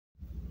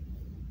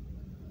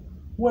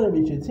What have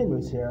you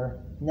continues here?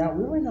 Now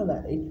we already know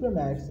that HBO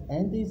Max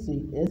and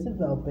DC is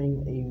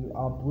developing a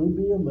Blue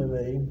Beetle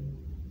movie.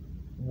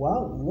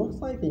 Well,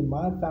 looks like they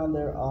might have found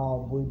their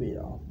Blue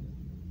Beetle.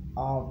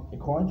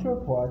 According to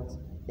reports,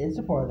 it's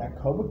reported that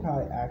Cobra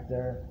Kai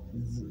actor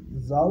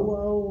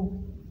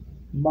Xolo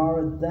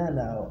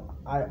Maridueña,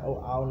 I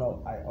don't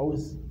know, I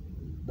always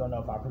don't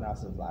know if I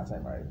pronounce his last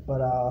name right,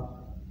 but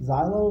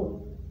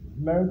Xolo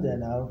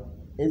Maridueña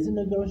is in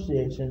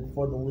negotiation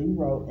for the lead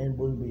role in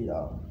Blue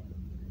Beetle.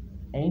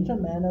 Angel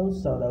Mano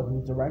Soto,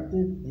 who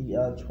directed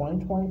the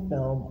 2020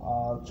 film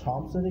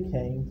Chomps of the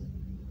Kings,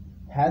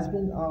 has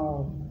been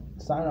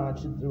signed on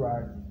to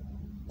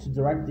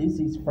direct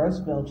DC's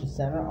first film to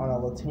center on a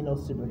Latino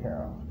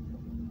superhero.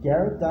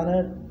 Garrett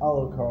Donnet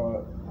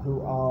Olocor,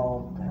 who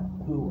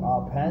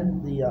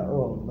penned the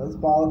Let's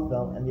Ball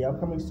film and the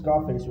upcoming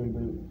Scarface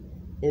reboot,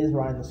 is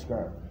writing the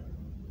script.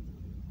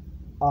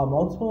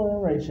 Multiple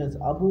iterations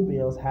of Blue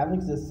Beetles have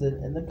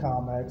existed in the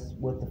comics,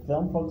 with the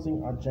film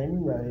focusing on Jamie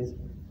Reyes,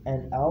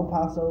 an El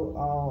Paso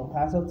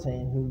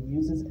teen who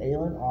uses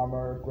alien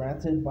armor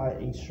granted by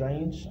a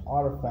strange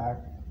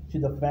artifact to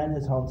defend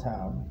his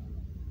hometown.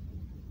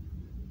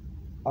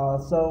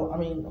 Of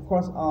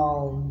course,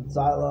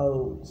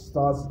 Xylo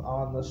stars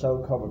on the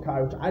show Cobra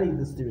Kai, which I think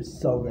this dude is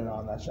so good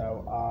on that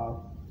show. I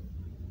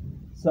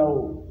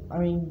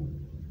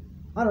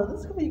don't know,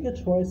 this could be a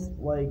good choice.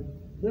 Like,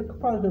 there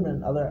could probably have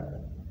been other,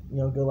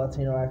 good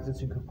Latino actors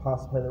who could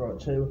possibly play the role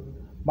too.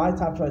 My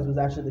top choice was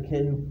actually the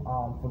kid who,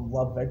 from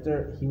Love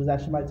Victor. He was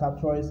actually my top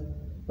choice.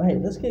 But hey,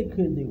 this kid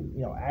could do,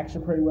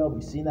 action pretty well.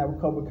 We've seen that with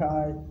Cobra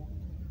Kai.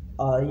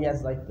 He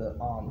has like the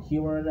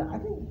humor in it. I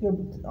think he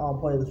could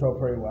play this role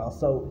pretty well.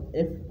 So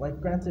if,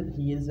 granted,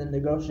 he is in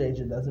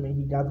negotiation, doesn't mean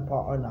he got the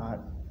part or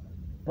not.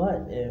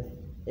 But if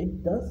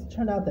it does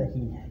turn out that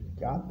he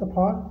got the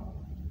part,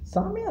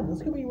 sign me up.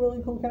 This could be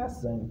really cool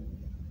casting.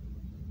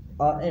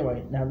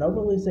 Anyway, now no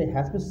release date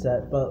has been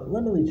set, but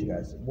let me lead you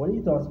guys. What are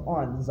your thoughts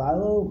on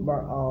Xylo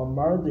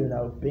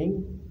Maridueña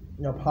being,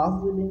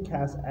 possibly being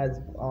cast as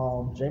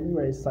Jamie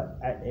Reyes,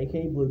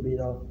 aka Blue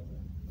Beetle,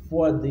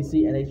 for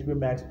DC and HBO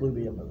Max Blue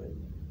Beetle movie?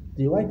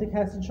 Do you like the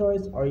casting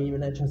choice? Are you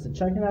even interested in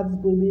checking out this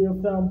Blue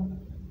Beetle film?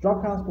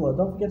 Drop comments below.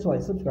 Don't forget to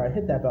like, subscribe,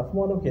 hit that bell for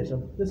more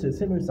notifications. This is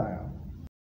Henry signing out.